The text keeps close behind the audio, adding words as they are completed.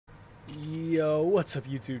Yo, what's up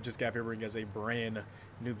YouTube? JustGav here bringing us a brand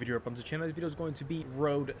new video up on the channel. This video is going to be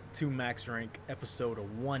Road to Max Rank episode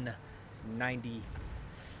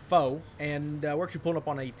 194. And we're actually pulling up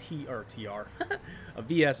on a a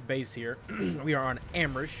VS base here. We are on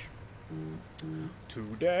Amrish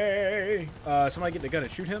today. Somebody get the gun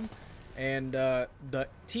and shoot him. And the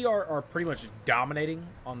TR are pretty much dominating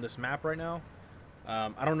on this map right now.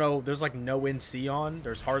 I don't know, there's like no NC on.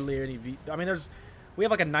 There's hardly any we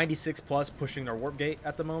have like a 96 plus pushing their warp gate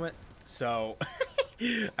at the moment, so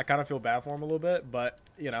I kind of feel bad for them a little bit, but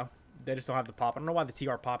you know, they just don't have the pop. I don't know why the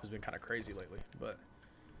TR pop has been kind of crazy lately, but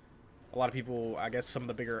a lot of people, I guess some of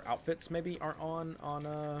the bigger outfits maybe aren't on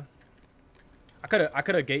I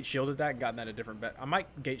could have gate shielded that and gotten that a different bet. I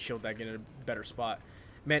might gate shield that, get in a better spot.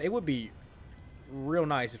 Man, it would be real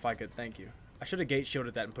nice if I could. Thank you. I should have gate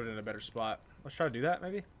shielded that and put it in a better spot. Let's try to do that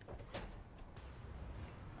maybe.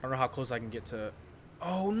 I don't know how close I can get to.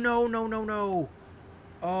 Oh, no, no, no, no.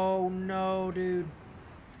 Oh, no, dude.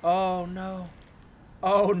 Oh, no.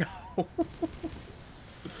 Oh, no.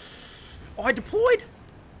 Oh, I deployed?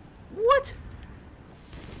 What?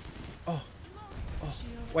 Oh. Oh,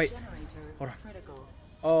 wait. Hold on.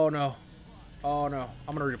 Oh, no. Oh, no.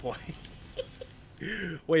 I'm going to redeploy.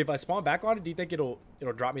 Wait, if I spawn back on it, do you think it'll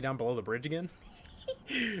drop me down below the bridge again?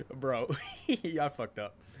 Bro. Yeah, I fucked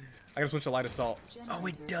up. I gotta switch to light assault. Oh,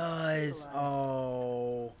 it does.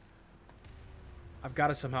 Oh. I've got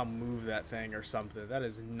to somehow move that thing or something. That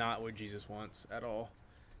is not what Jesus wants at all.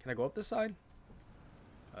 Can I go up this side?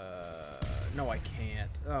 No, I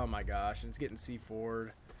can't. Oh my gosh. It's getting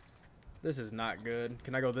C4'd. This is not good.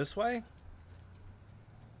 Can I go this way?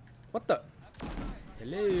 What the?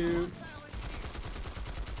 Hello.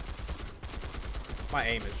 My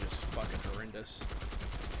aim is just fucking horrendous.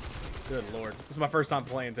 Good lord. This is my first time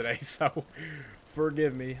playing today, so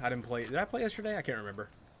forgive me. I didn't play. Did I play yesterday? I can't remember.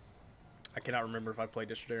 I cannot remember if I played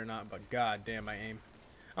yesterday or not, but god damn my aim.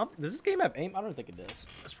 Does this game have aim? I don't think it does.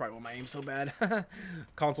 That's probably why my aim's so bad.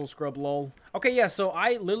 Console scrub lol. Okay, yeah, so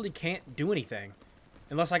I literally can't do anything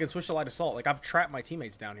unless I can switch to light assault. Like, I've trapped my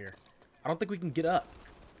teammates down here. I don't think we can get up.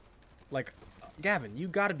 Like, Gavin, you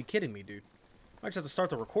gotta be kidding me, dude. Might just have to start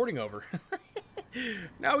the recording over.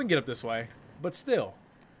 Now we can get up this way, but still.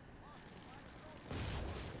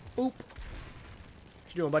 Boop. What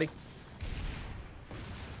you doing, buddy?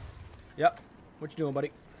 Yep. What you doing,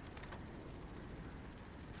 buddy?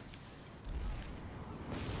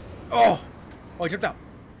 Oh! Oh, he jumped out.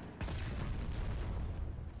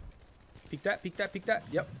 Peek that, peek that, peek that.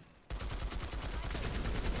 Yep.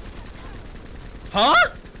 Huh?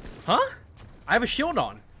 Huh? I have a shield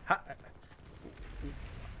on.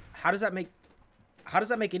 How does that make... How does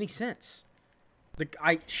that make any sense?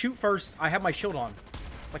 I shoot first, I have my shield on.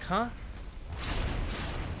 Like, huh?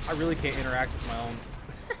 I really can't interact with my own.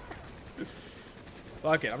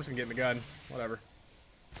 Fuck it, I'm just gonna get in the gun. Whatever.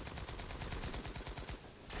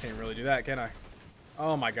 Can't really do that, can I?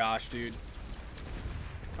 Oh my gosh, dude.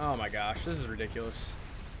 Oh my gosh, this is ridiculous.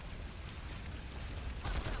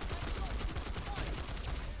 There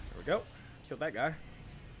we go. Killed that guy.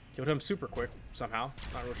 Killed him super quick, somehow.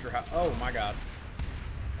 Not real sure how. Oh my god.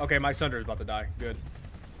 Okay, my Sunder is about to die. Good.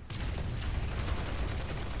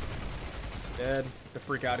 Dead. The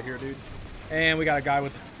freak out of here, dude. And we got a guy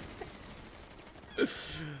with.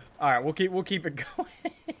 All right, we'll keep it going.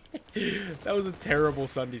 That was a terrible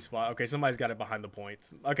Sunday spot. Okay, somebody's got it behind the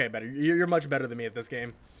points. Okay, better. You're much better than me at this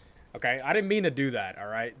game. Okay, I didn't mean to do that. All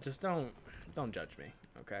right, just don't judge me.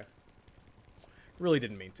 Okay. Really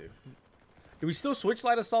didn't mean to. Do we still switch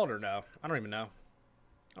light assault or no? I don't even know.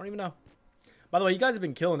 I don't even know. By the way, you guys have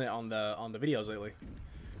been killing it on the videos lately.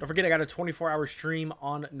 Don't forget, I got a 24-hour stream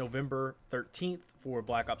on November 13th for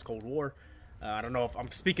Black Ops Cold War. I don't know if I'm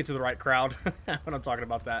speaking to the right crowd when I'm talking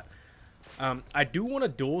about that. I do want to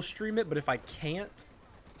dual stream it, but if I can't,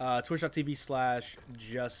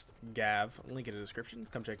 twitch.tv/JustGav. Link in the description.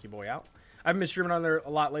 Come check your boy out. I've been streaming on there a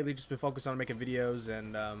lot lately, just been focused on making videos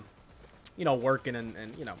and, you know, working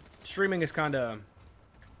and, you know, streaming is kind of,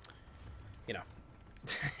 you know...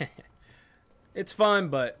 It's fun,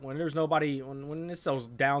 but when there's nobody, when it's those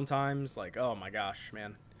down times, like, oh my gosh,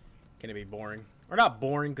 man, can it be boring? Or not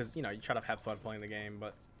boring, because, you know, you try to have fun playing the game,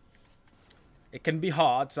 but it can be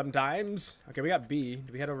hard sometimes. Okay, we got B.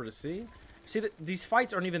 Do we head over to C? See, these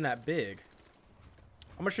fights aren't even that big.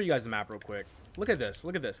 I'm going to show you guys the map real quick. Look at this.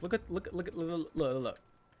 Look at this. Look.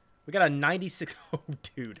 We got a 96. Oh,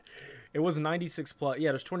 dude. It was 96 plus.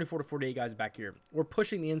 Yeah, there's 24 to 48 guys back here. We're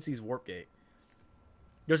pushing the NC's warp gate.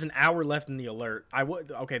 There's an hour left in the alert.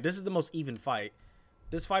 Okay, this is the most even fight.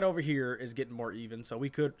 This fight over here is getting more even, so we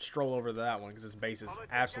could stroll over to that one because this base is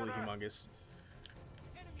absolutely humongous.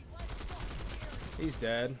 He's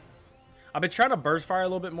dead. I've been trying to burst fire a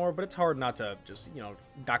little bit more, but it's hard not to just, you know,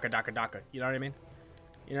 daka daka daka. You know what I mean?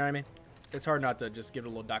 You know what I mean? It's hard not to just give it a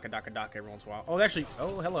little daka daka daka every once in a while. Oh, actually,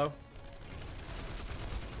 oh, hello.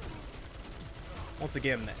 Once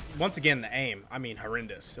again, the aim. I mean,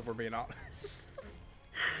 horrendous, if we're being honest.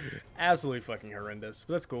 Absolutely fucking horrendous,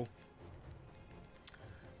 but that's cool.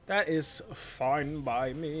 That is fine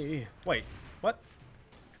by me. Wait, what?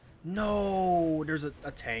 No, there's a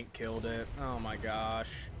tank killed it. Oh my gosh.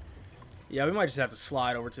 Yeah, we might just have to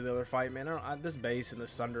slide over to the other fight, man. This base and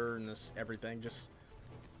this thunder and this everything just...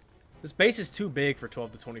 This base is too big for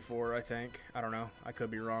 12 to 24, I think. I don't know. I could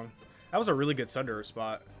be wrong. That was a really good sunderer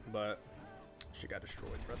spot, but she got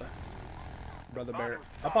destroyed, brother. Brother Bear.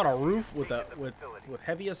 Up on a roof with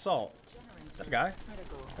heavy assault. Is that a guy?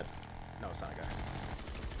 No, it's not a guy.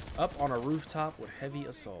 Up on a rooftop with heavy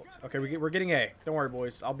assault. Okay, we're getting A. Don't worry,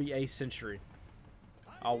 boys. I'll be A sentry.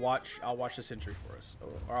 I'll watch the sentry for us,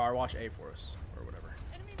 or I'll watch A for us, or whatever,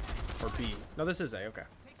 or B. No, this is A. Okay.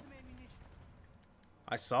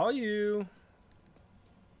 I saw you.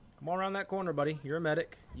 Come on around that corner, buddy. You're a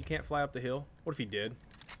medic. You can't fly up the hill. What if he did?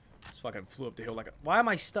 Just fucking flew up the hill like a... Why am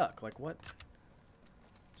I stuck? Like what?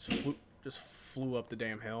 Just flew up the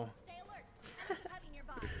damn hill.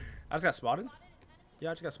 I just got spotted.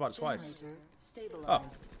 Yeah, I just got spotted twice. Oh.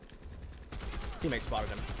 Teammate spotted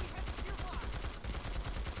him.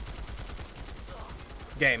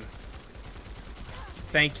 Game.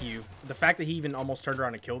 Thank you. The fact that he even almost turned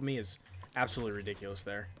around and killed me is absolutely ridiculous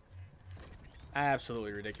there.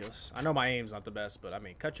 Absolutely ridiculous. I know my aim's not the best, but I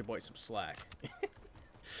mean, cut your boy some slack.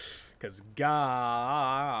 Because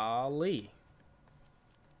golly.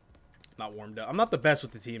 Not warmed up. I'm not the best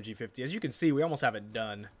with the TMG50. As you can see, we almost have it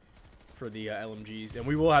done for the LMGs. And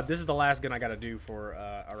we will have... This is the last gun I got to do for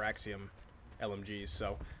Araxium LMGs.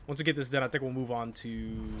 So once we get this done, I think we'll move on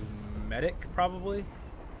to Medic, probably.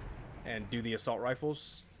 And do the assault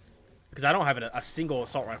rifles. Because I don't have a single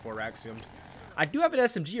assault rifle Araxium. I do have an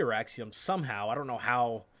SMG Araxium somehow. I don't know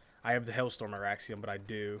how I have the Hailstorm Araxium, but I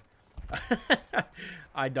do.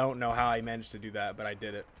 I don't know how I managed to do that, but I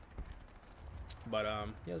did it. But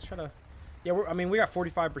yeah, let's try to... Yeah, I mean, we got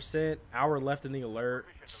 45%, hour left in the alert.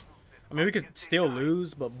 I mean, we could still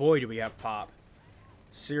lose, but boy, do we have pop.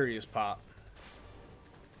 Serious pop.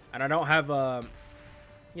 And I don't have...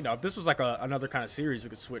 you know, if this was like another kind of series, we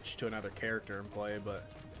could switch to another character and play, but...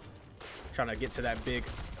 Trying to get to that big...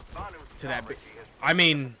 I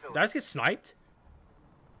mean, did I just get sniped?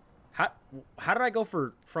 How did I go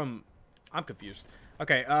from... I'm confused.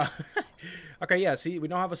 Okay, okay, yeah, see, we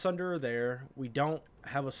don't have a Sunderer there. We don't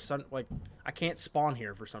have a like, I can't spawn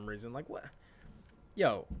here for some reason. Like, what?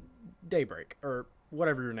 Yo, Daybreak, or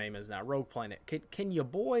whatever your name is now, Rogue Planet. Can your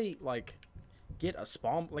boy, like, get a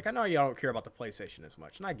spawn? Like, I know y'all don't care about the PlayStation as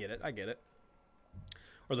much, and I get it.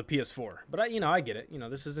 Or the PS4. But, you know, I get it. You know,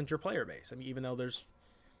 this isn't your player base. I mean, even though there's...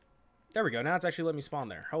 There we go. Now it's actually letting me spawn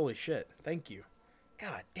there. Holy shit. Thank you.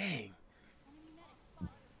 God dang.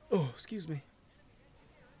 Oh, excuse me.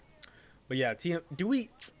 But yeah, do we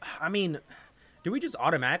just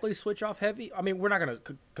automatically switch off heavy? I mean, we're not going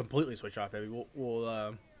to completely switch off heavy.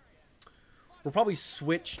 We'll probably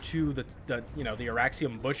switch to the you know, the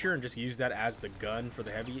Araxium Butcher and just use that as the gun for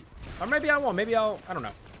the heavy. Or maybe I won't. Maybe I don't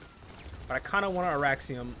know. But I kind of want to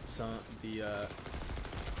Araxium the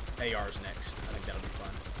ARs next. I think that'll be fun.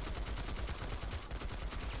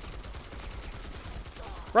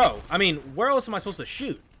 Bro, I mean, where else am I supposed to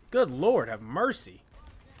shoot? Good Lord, have mercy.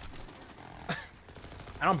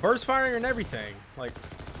 And I'm burst firing and everything. Like,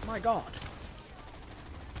 my God.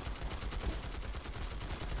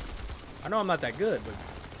 I know I'm not that good,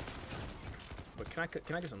 but can I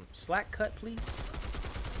get some slack cut, please?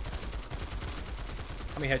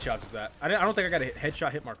 How many headshots is that? I don't think I got a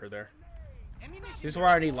headshot hit marker there. This is where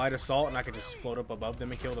I need light assault, and I can just float up above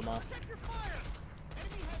them and kill them all.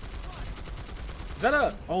 Is that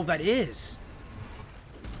a... Oh, that is.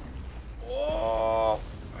 Oh.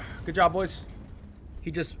 Good job, boys.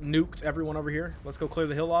 He just nuked everyone over here. Let's go clear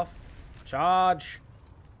the hill off. Charge.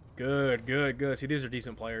 Good, good, good. See, these are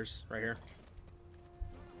decent players right here.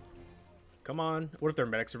 Come on. What if their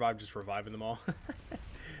medic survived, just reviving them all?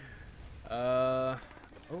 Oh,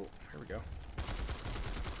 here we go.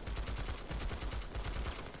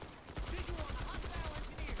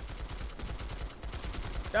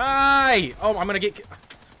 Die! Oh, I'm gonna get...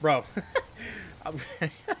 Bro.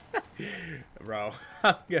 Bro.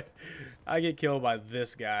 I get killed by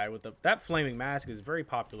this guy with the... That flaming mask is very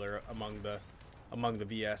popular among the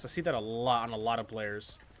VS. I see that a lot on a lot of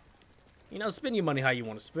players. You know, spend your money how you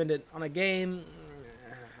want to spend it. On a game,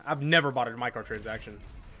 I've never bought a microtransaction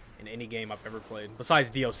in any game I've ever played.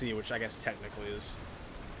 Besides DLC, which I guess technically is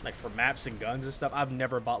like for maps and guns and stuff. I've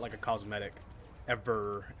never bought like a cosmetic.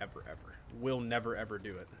 Ever. Will never ever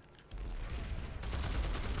do it.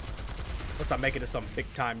 Unless I make it to some big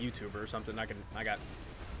time YouTuber or something. I got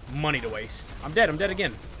money to waste. I'm dead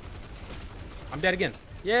again.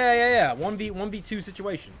 Yeah. 1v2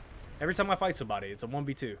 situation. Every time I fight somebody, it's a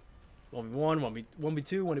 1v2. 1v1,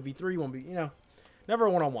 1v2, 1v3, 1v, you know. Never a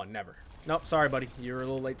one-on-one, never. Nope, sorry, buddy. You're a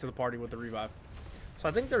little late to the party with the revive. So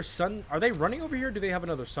I think there's Sun... Are they running over here, or do they have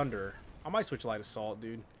another Sunder? I might switch Light Assault,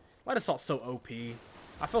 dude. Light Assault's so OP.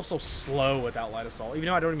 I feel so slow without Light Assault. Even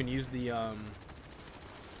though I don't even use the,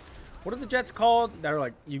 What are the jets called? That are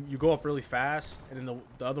like, you go up really fast, and then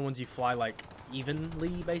the other ones you fly, like,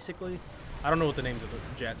 evenly, basically. I don't know what the names of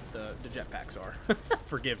the jetpacks are.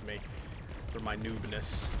 Forgive me for my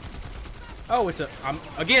noobness. Oh, it's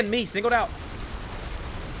again, me, singled out.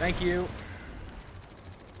 Thank you.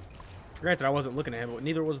 Granted, I wasn't looking at him, but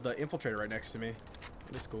neither was the infiltrator right next to me.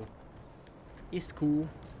 It's cool. It's cool.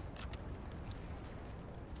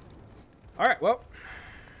 Alright, well.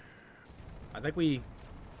 I think we...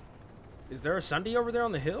 Is there a Sunday over there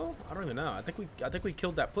on the hill? I don't even know. I think we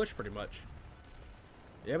killed that push pretty much.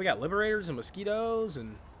 Yeah, we got Liberators and Mosquitoes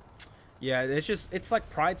and... Yeah, it's like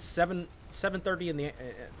Pride 7:30 in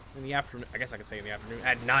the afternoon. I guess I could say in the afternoon.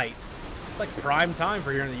 At night. It's like prime time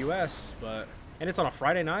for here in the U.S., but... And it's on a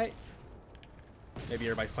Friday night. Maybe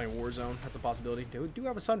everybody's playing Warzone. That's a possibility. We do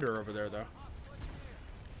have a Sunder over there, though.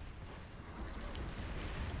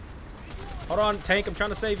 Hold on, tank. I'm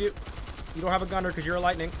trying to save you. You don't have a gunner because you're a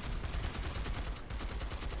lightning.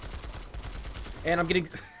 And I'm getting...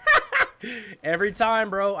 Every time,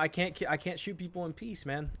 bro. I can't shoot people in peace,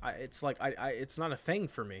 man. It's like it's not a thing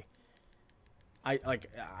for me.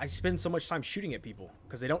 I spend so much time shooting at people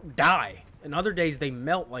because they don't die, and other days they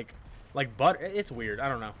melt like butter. It's weird. I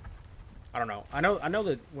don't know. I know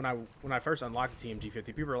that when I first unlocked the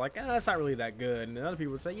TMG-50, people are like, that's not really that good, and then other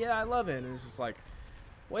people would say, yeah, I love it, and it's just like,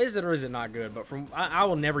 well, is it or is it not good? But I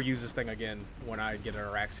will never use this thing again when I get an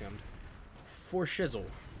Araxium. For shizzle,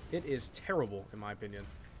 it is terrible in my opinion.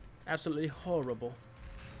 Absolutely horrible.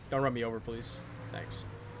 Don't run me over, please. Thanks.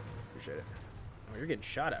 Appreciate it. Oh, you're getting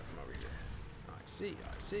shot at from over here. I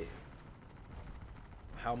see.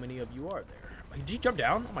 How many of you are there? Did he jump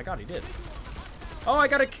down? Oh my god, he did. Oh, I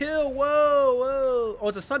got a kill. Whoa. Oh,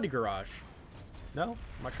 it's a Sunday garage. No?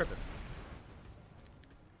 Am I tripping?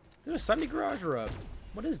 Is it a Sunday garage or a...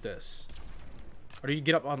 What is this? Or do you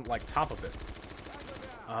get up on, like, top of it?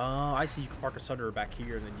 Oh, I see. You can park a Sunder back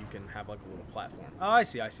here, and then you can have, like, a little platform. Oh, I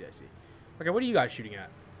see. Okay, what are you guys shooting at?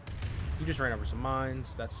 You just ran over some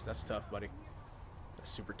mines. That's tough, buddy.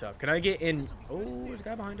 That's super tough. Can I get in? Oh, there's a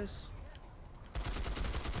guy behind us.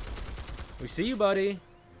 We see you, buddy.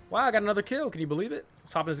 Wow, I got another kill. Can you believe it?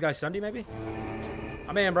 Let's hop in this guy's Sunday, maybe.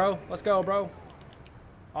 I'm in, bro. Let's go, bro.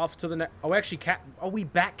 Off to the next. Oh, actually, we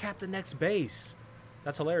back capped the next base.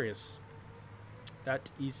 That's hilarious. That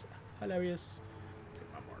is hilarious.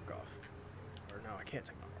 Take my mark off. Or no, I can't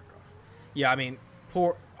take my mark off. Yeah, I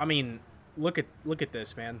mean, look at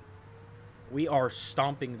this, man. We are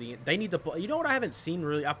stomping the... They need to... You know what I haven't seen,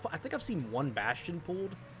 really? I think I've seen one Bastion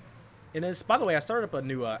pulled in this. By the way, I started up a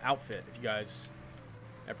new outfit, if you guys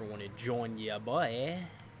ever want to join. Yeah, boy.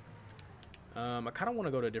 I kind of want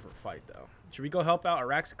to go to a different fight, though. Should we go help out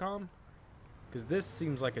Araxicom? Because this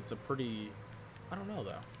seems like it's a pretty... I don't know,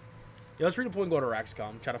 though. Yeah, let's redeploy and go to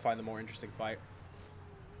Araxicom. Try to find the more interesting fight.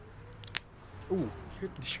 Ooh,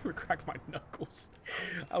 you cracked my knuckles.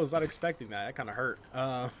 I was not expecting that. That kind of hurt.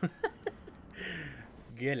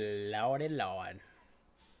 Good lordy lord.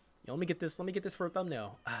 Yo, let me get this for a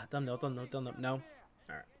thumbnail. Thumbnail. No. All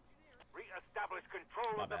right. Reestablish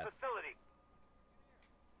control My of the bad. facility.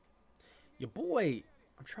 Your boy,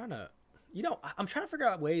 I'm trying to figure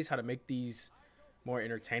out ways how to make these more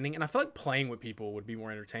entertaining, and I feel like playing with people would be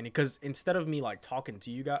more entertaining because instead of me like talking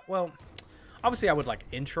to you guys, well, obviously I would like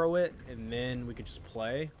intro it and then we could just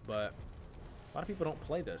play, but a lot of people don't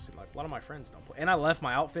play this, and like a lot of my friends don't play. And I left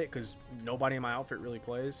my outfit because nobody in my outfit really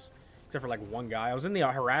plays, except for like one guy. I was in the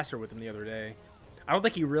harasser with him the other day. I don't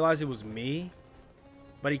think he realized it was me,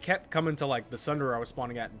 but he kept coming to like the Sunder I was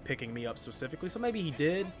spawning at and picking me up specifically. So maybe he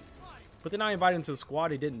did, but then I invited him to the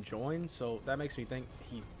squad. He didn't join, so that makes me think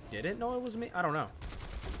he didn't know it was me. I don't know.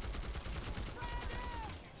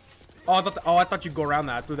 Oh, I thought you'd go around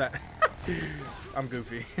that. I threw that. I'm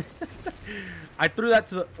goofy. I threw that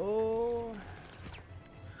to the... Oh...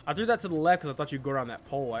 I threw that to the left because I thought you'd go around that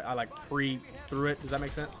pole. I like pre-threw it. Does that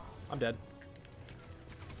make sense? I'm dead.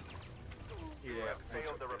 Yeah,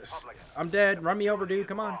 I'm dead. Run me over, dude.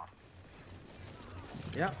 Come on.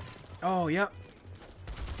 Yep. Oh, yep.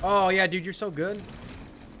 Oh, yeah, dude, you're so good.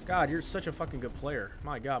 God, you're such a fucking good player.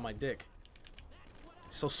 My God, my dick.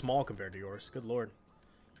 So small compared to yours. Good lord.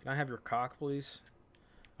 Can I have your cock, please?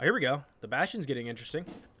 Oh, here we go. The Bastion's getting interesting.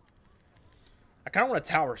 I kind of want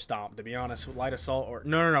a tower stomp, to be honest, with light assault or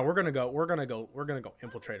no. We're gonna go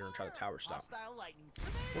infiltrator and try to tower stomp.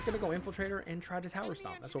 We're gonna go infiltrator and try to tower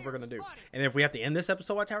stomp. That's what we're gonna do. And if we have to end this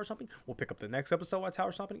episode while tower stomping, we'll pick up the next episode while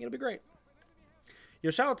tower stomping. It'll be great. Yo,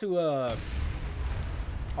 shout out to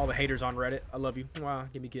all the haters on Reddit. I love you. Wow,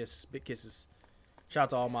 give me a kiss, big kisses.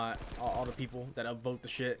 Shout out to all the people that upvote the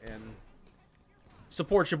shit and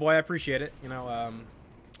support your boy. I appreciate it. You know,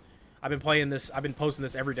 I've been playing this. I've been posting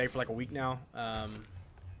this every day for like a week now.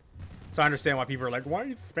 So I understand why people are like, why are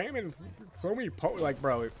you spamming so many posts? Like,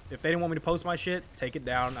 bro, if they didn't want me to post my shit, take it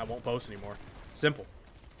down. I won't post anymore. Simple.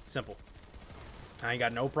 Simple. I ain't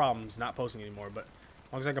got no problems not posting anymore. But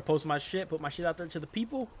as long as I can post my shit, put my shit out there to the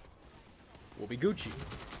people, we'll be Gucci.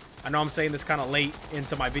 I know I'm saying this kind of late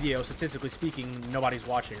into my video. Statistically speaking, nobody's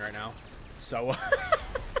watching right now. So,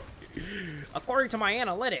 according to my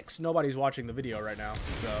analytics, nobody's watching the video right now.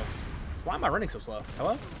 So, why am I running so slow?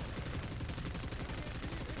 Hello?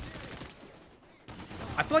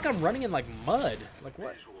 I feel like I'm running in, like, mud. Like,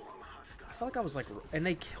 what? I feel like I was, like... And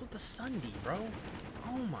they killed the Sunday, bro.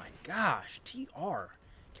 Oh, my gosh. TR.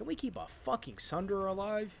 Can we keep a fucking Sunder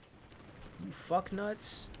alive? You fuck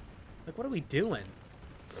nuts. Like, what are we doing?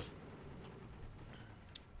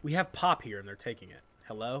 We have Pop here, and they're taking it.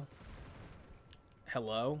 Hello?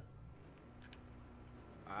 Hello?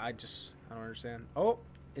 I don't understand. Oh,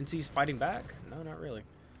 NC's fighting back? No, not really.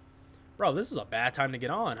 Bro, this is a bad time to get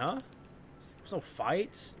on, huh? There's no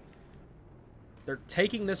fights. They're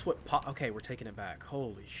taking this what Pop... Okay, we're taking it back.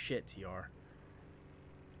 Holy shit, TR.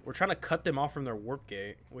 We're trying to cut them off from their warp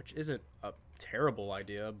gate, which isn't a terrible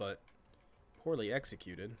idea, but poorly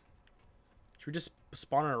executed. Should we just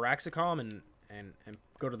spawn an Araxicom and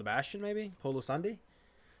go to the Bastion, maybe? Pull the Sunday?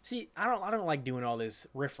 See, I don't like doing all this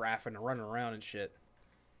riff-raff and running around and shit.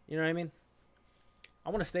 You know what I mean? I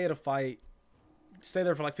want to stay at a fight, stay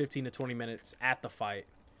there for like 15 to 20 minutes at the fight,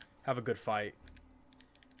 have a good fight.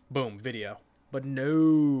 Boom, video. But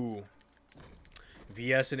no.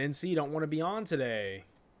 VS and NC don't want to be on today.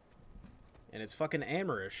 And it's fucking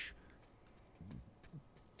Amarish.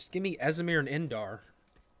 Just give me Ezimir and Indar.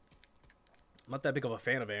 I'm not that big of a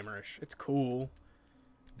fan of Amarish. It's cool,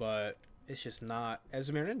 but it's just not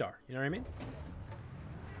Ezimir and Indar. You know what I mean?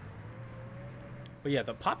 But yeah,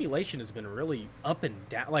 the population has been really up and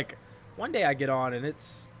down. Like, one day I get on and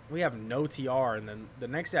we have no TR, and then the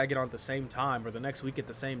next day I get on at the same time, or the next week at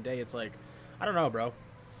the same day. It's like, I don't know, bro.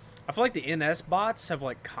 I feel like the NS bots have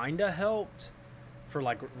like kind of helped for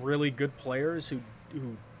like really good players who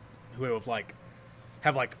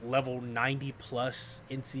have like level 90 plus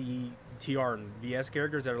NC, TR, and VS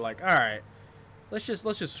characters that are like, all right, let's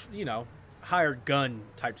just you know, hired gun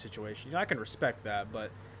type situation. You know, I can respect that,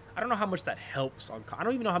 but I don't know how much that helps on. I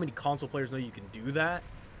don't even know how many console players know you can do that.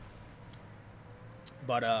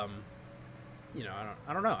 But you know,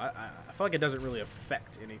 I don't know. I feel like it doesn't really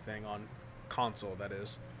affect anything on console. That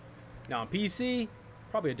is. Now on PC,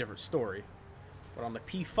 probably a different story. But on the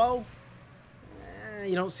P4,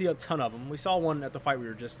 you don't see a ton of them. We saw one at the fight we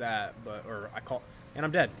were just at, and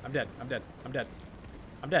I'm dead. I'm dead. I'm dead. I'm dead.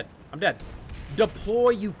 I'm dead. I'm dead. Deploy,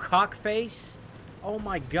 you cockface. Oh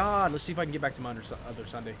my god. Let's see if I can get back to my other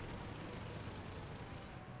Sunday.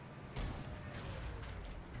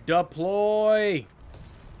 Deploy.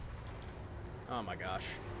 Oh my gosh.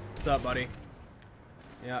 What's up, buddy?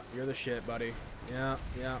 Yeah, you're the shit, buddy. Yeah,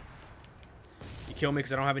 yeah. You kill me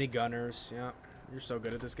because I don't have any gunners. Yeah, you're so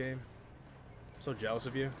good at this game. I'm so jealous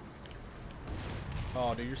of you.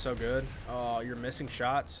 Oh, dude, you're so good. Oh, you're missing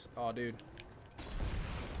shots. Oh, dude.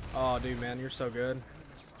 Oh, dude, man, you're so good.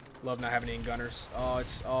 Love not having any gunners.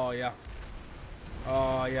 Oh, yeah.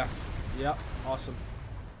 Oh, yeah. Yep, awesome.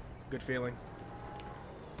 Good feeling.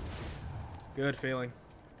 Good feeling.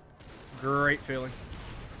 Great feeling.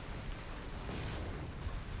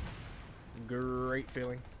 Great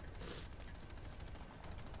feeling.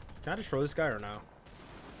 Can I destroy this guy or no?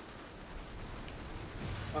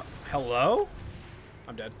 Hello?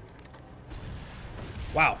 I'm dead.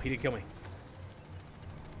 Wow, he didn't kill me.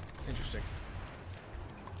 Interesting.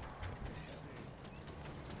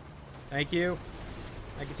 Thank you.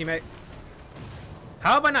 Thank you, teammate.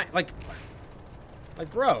 How have I not, like,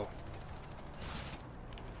 bro.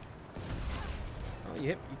 Oh,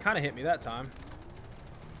 you kind of hit me that time.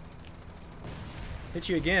 Hit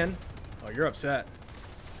you again. Oh, you're upset.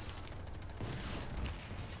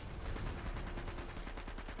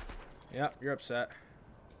 Yep, you're upset.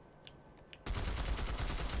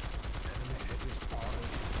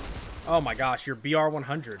 Oh my gosh, you're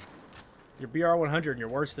BR100. You're BR100 and you're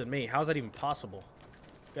worse than me. How's that even possible?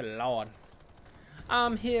 Good lord.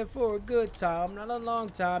 I'm here for a good time, not a long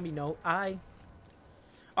time, you know, Alright,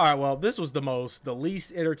 well, this was the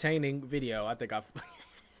least entertaining video I think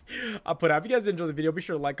I'll put out. If you guys enjoyed the video, be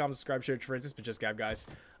sure to like, comment, subscribe, share it with your friends. This has been JustGav, guys.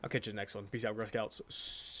 I'll catch you in the next one. Peace out, Girl Scouts.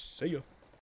 See ya.